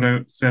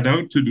I set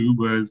out to do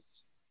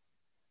was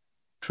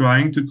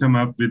trying to come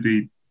up with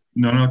a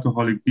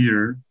non-alcoholic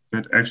beer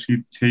that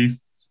actually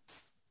tastes,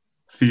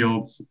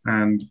 feels,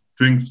 and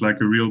drinks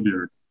like a real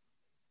beer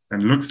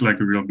and looks like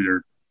a real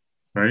beer,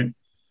 right?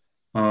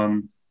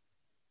 I've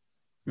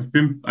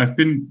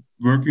been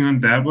working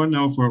on that one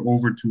now for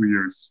over 2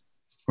 years,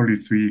 probably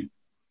 3,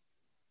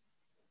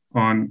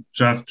 on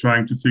just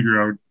trying to figure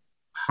out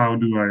how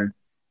do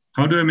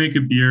I make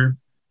a beer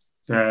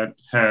that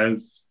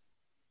has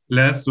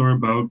less or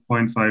about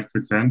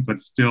 0.5%,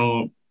 but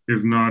still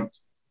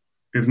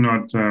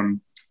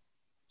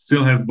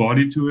still has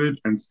body to it,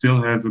 and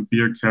still has a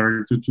beer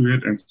character to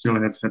it, and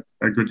still has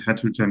a good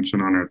head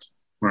retention on it,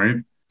 right?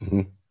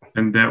 Mm-hmm.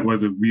 And that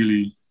was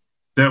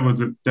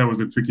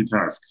a tricky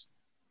task.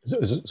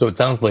 So it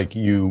sounds like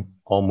you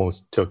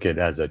almost took it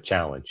as a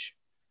challenge.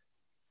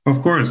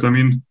 Of course, I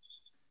mean,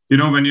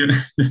 when you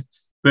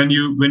when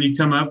you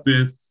come up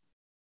with,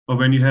 or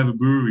when you have a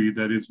brewery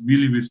that is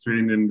really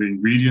restrained in the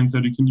ingredients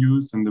that you can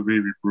use and the way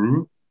we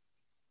brew,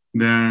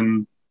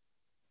 then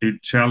a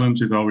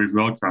challenge is always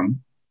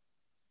welcome.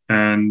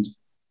 And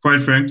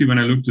quite frankly, when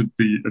I looked at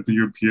the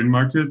European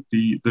market,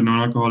 the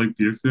non-alcoholic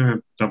beers there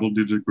have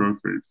double-digit growth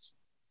rates,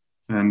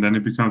 and then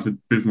it becomes a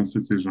business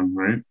decision,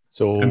 right?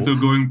 So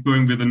going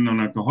with a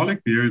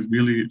non-alcoholic beer is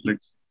really,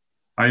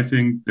 I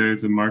think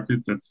there's a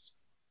market that's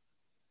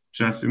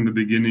just in the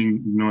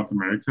beginning in North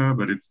America,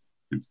 but it's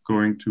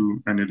going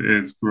to, and it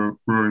is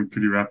growing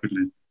pretty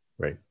rapidly.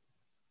 Right.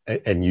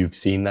 And you've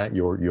seen that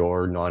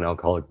your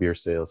non-alcoholic beer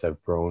sales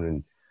have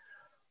grown,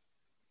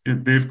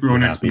 and they've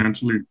grown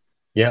exponentially.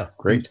 Yeah,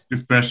 great.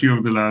 Especially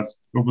over the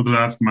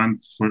last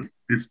month,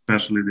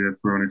 especially they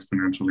have grown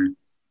exponentially.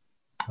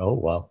 Oh,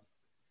 wow.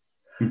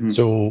 Mm-hmm.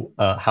 So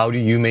how do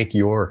you make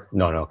your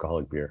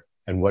non-alcoholic beer,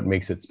 and what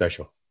makes it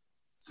special?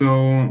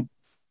 So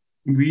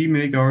we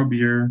make our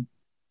beer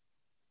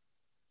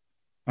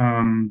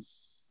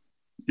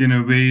in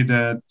a way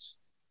that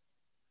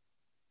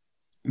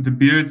the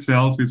beer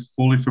itself is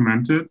fully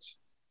fermented,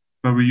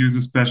 but we use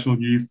a special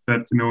yeast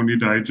that can only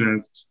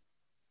digest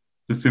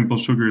the simple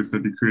sugars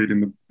that we create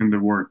in the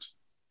wort.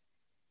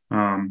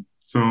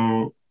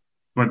 So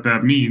what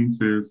that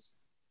means is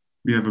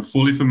we have a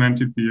fully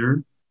fermented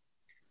beer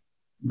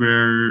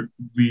where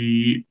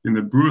we, in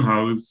the brew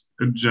house,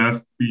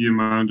 adjust the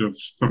amount of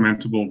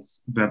fermentables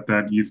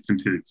that yeast can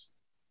take,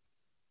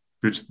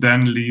 which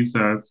then leaves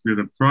us with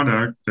a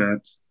product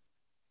that,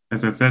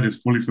 as I said, is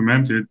fully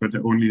fermented, but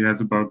it only has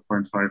about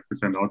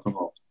 0.5%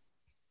 alcohol.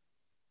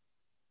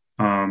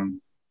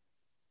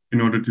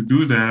 In order to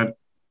do that,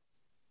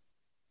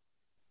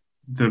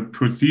 the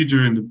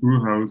procedure in the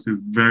brew house is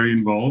very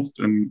involved.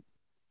 And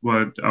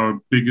what our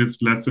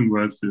biggest lesson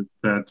was is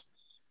that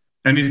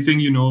anything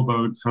you know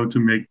about how to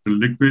make the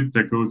liquid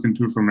that goes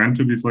into a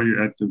fermenter before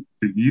you add the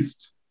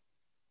yeast,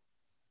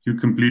 you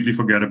completely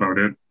forget about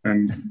it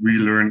and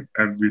relearn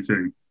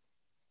everything.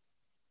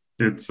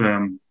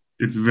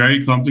 It's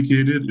very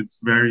complicated, it's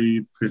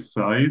very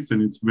precise,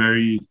 and it's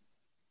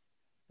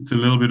a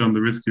little bit on the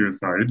riskier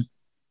side.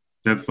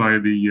 That's why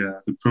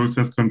the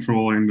process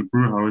control in the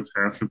brew house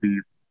has to be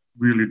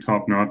really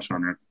top notch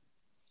on it.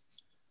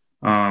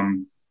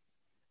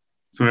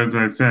 So as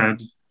I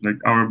said, like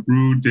our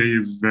brew day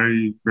is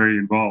very, very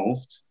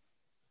involved,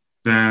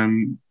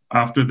 then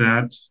after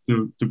that,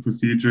 the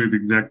procedure is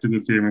exactly the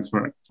same as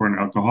for an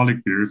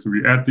alcoholic beer. So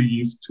we add the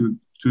yeast to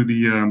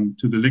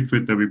the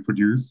liquid that we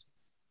produce.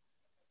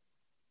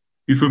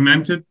 We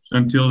ferment it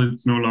until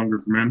it's no longer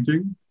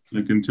fermenting,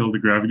 like until the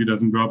gravity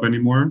doesn't drop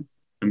anymore.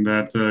 And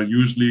that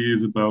usually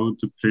is about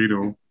the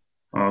Plato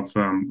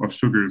of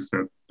sugars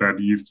that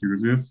yeast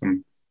uses.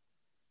 And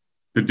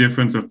the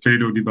difference of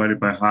Plato divided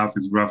by half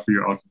is roughly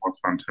your alcohol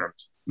content,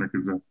 like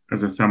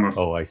as a thumb of.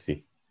 Oh, I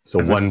see.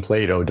 So one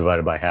Plato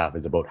divided by half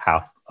is about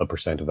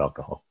 0.5% of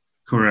alcohol.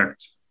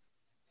 Correct.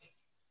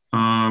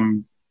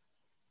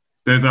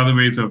 There's other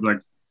ways of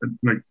like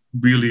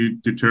really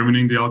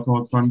determining the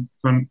alcohol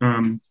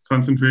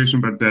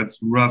concentration, but that's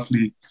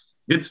roughly,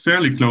 it's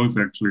fairly close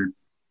actually.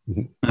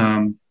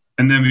 Mm-hmm.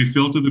 And then we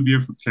filter the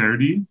beer for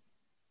clarity.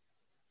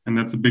 And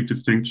that's a big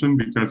distinction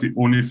because we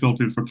only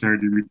filter it for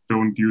clarity. We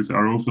don't use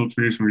RO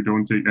filtration. We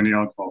don't take any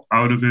alcohol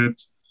out of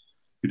it.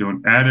 We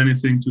don't add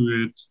anything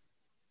to it.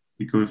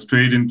 It goes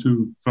straight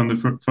from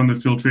the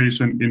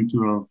filtration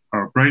into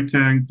our bright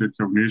tank. The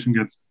carbonation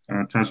gets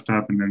touched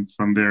up, and then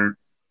from there,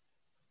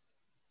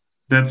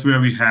 that's where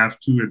we have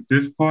to, at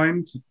this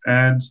point,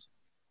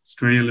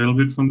 stray a little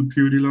bit from the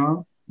purity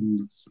law.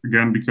 And it's,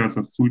 again, because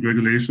of food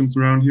regulations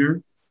around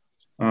here.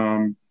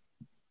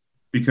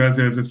 Because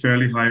there's a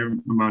fairly high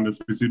amount of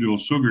residual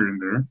sugar in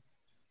there,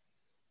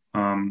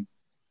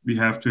 we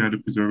have to add a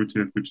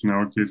preservative, which in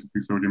our case would be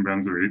sodium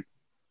benzoate.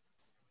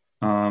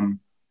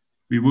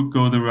 We would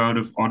go the route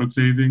of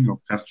autoclaving or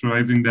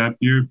pasteurizing that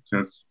beer,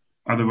 because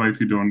otherwise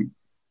you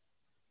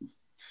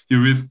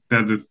risk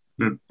that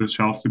the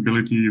shelf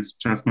stability is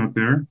just not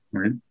there,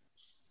 right?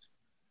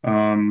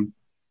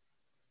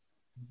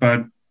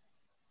 But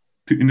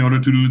in order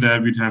to do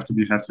that, we'd have to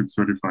be HACCP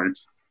certified.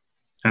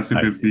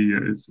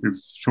 HACCP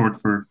is short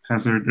for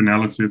Hazard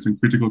Analysis and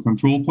Critical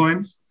Control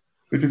Points,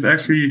 which is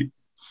actually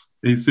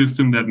a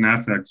system that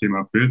NASA came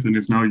up with and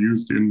is now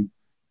used in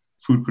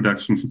food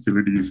production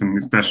facilities and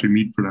especially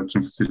meat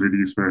production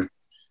facilities where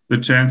the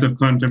chance of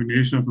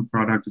contamination of a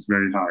product is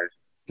very high,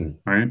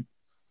 right?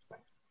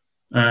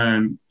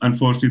 And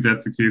unfortunately,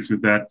 that's the case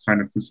with that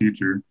kind of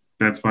procedure.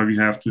 That's why we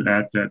have to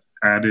add that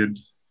added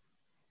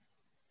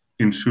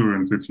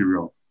insurance, if you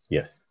will.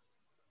 Yes.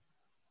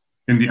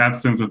 In the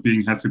absence of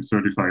being HACCP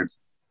certified.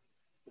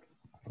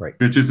 Right.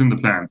 Which is in the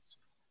plans.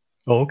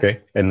 Oh,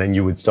 okay. And then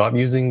you would stop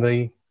using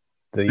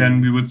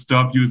Then we would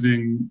stop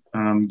using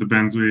the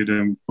benzoate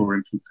and go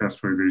into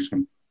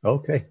pasteurization.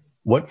 Okay.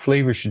 What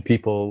flavors should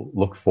people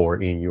look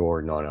for in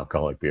your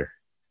non-alcoholic beer?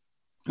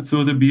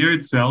 So the beer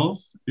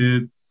itself,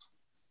 it's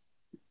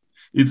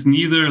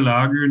neither a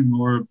lager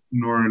nor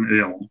an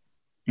ale.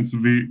 It's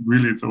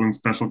really its own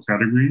special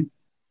category.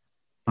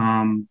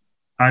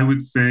 I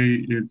would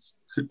say it's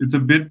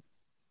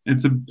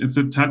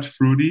a touch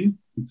fruity.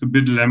 It's a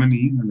bit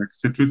lemony and like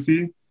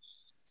citrusy.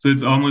 So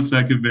it's almost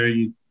like a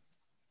very,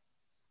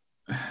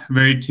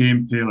 very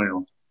tame pale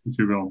ale, if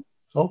you will.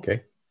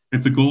 Okay.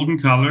 It's a golden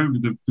color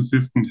with a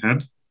persistent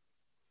head.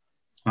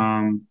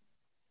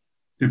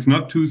 It's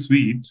not too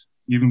sweet,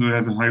 even though it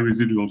has a high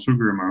residual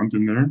sugar amount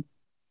in there.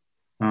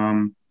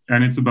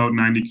 And it's about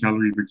 90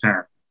 calories a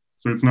can.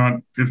 So it's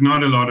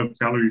not a lot of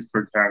calories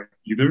per can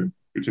either,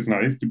 which is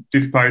nice,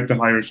 despite the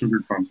higher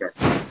sugar content.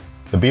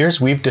 The beers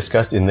we've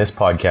discussed in this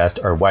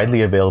podcast are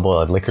widely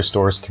available at liquor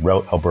stores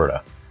throughout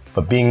Alberta,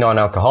 but being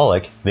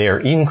non-alcoholic, they are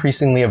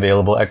increasingly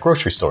available at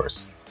grocery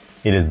stores.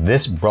 It is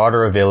this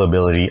broader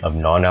availability of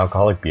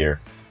non-alcoholic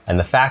beer and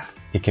the fact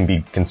it can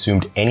be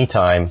consumed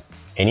anytime,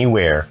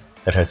 anywhere,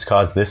 that has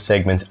caused this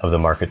segment of the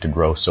market to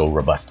grow so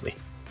robustly.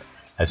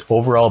 As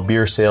overall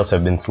beer sales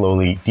have been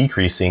slowly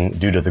decreasing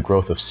due to the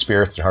growth of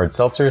spirits and hard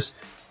seltzers,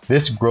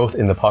 this growth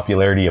in the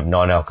popularity of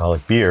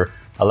non-alcoholic beer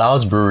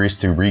allows breweries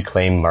to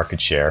reclaim market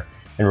share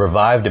and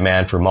revive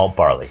demand for malt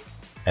barley,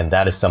 and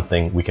that is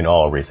something we can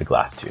all raise a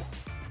glass to.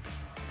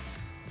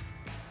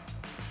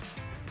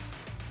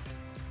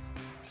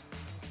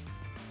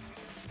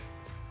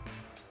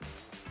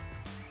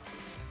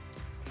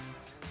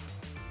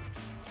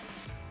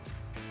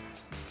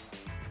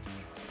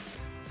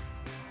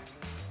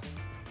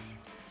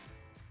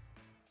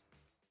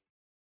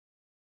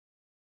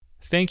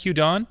 Thank you,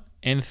 Don,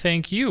 and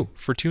thank you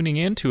for tuning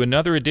in to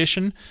another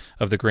edition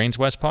of the Grains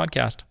West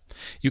podcast.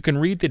 You can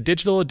read the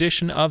digital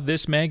edition of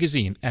this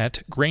magazine at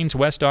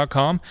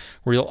grainswest.com,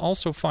 where you'll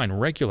also find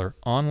regular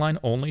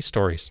online-only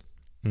stories.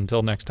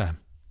 Until next time.